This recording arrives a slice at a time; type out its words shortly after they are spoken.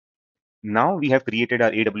Now we have created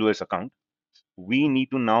our AWS account. We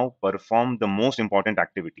need to now perform the most important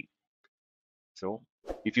activity. So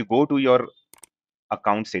if you go to your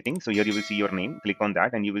account settings, so here you will see your name, click on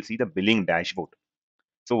that and you will see the billing dashboard.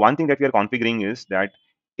 So one thing that we are configuring is that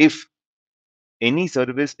if any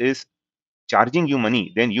service is charging you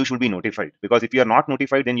money, then you should be notified, because if you are not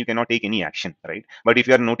notified, then you cannot take any action, right? But if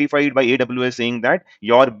you are notified by AWS saying that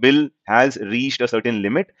your bill has reached a certain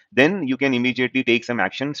limit, then you can immediately take some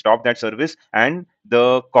action, stop that service, and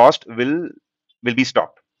the cost will be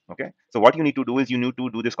stopped. Okay, so what you need to do is you need to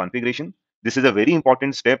do this configuration. This is a very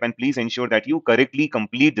important step, and please ensure that you correctly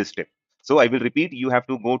complete this step. So I will repeat. You have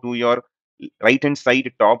to go to your right hand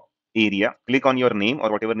side top area, click on your name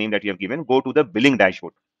or whatever name that you have given, go to the billing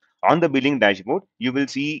dashboard. On the billing dashboard, you will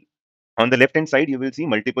see on the left hand side, you will see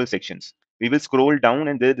multiple sections. We will scroll down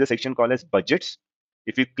and there is a section called as budgets.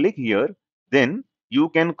 If you click here, then you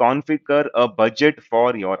can configure a budget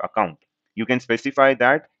for your account. You can specify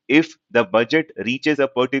that if the budget reaches a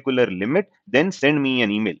particular limit, then send me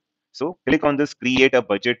an email. So click on this create a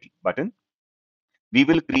budget button. We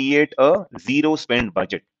will create a zero spend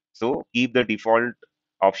budget. So keep the default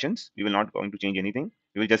options. We will not going to change anything.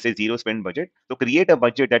 We will just say zero spend budget. So create a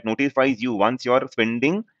budget that notifies you once your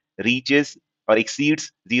spending reaches or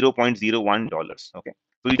exceeds $0.01. Okay.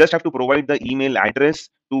 So you just have to provide the email address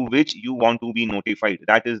to which you want to be notified.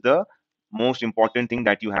 That is the most important thing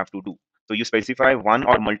that you have to do. So you specify one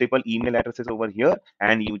or multiple email addresses over here,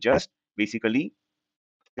 and you just basically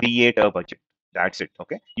create a budget. That's it.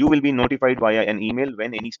 Okay. You will be notified via an email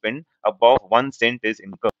when any spend above 1 cent is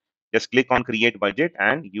incurred. Just click on create budget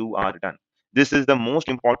and you are done. This is the most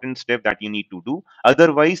important step that you need to do.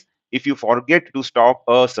 Otherwise, if you forget to stop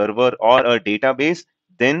a server or a database,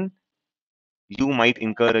 then you might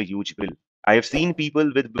incur a huge bill. I have seen people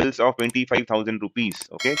with bills of 25,000 rupees.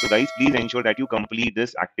 Okay. So guys, please ensure that you complete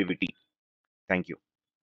this activity. Thank you.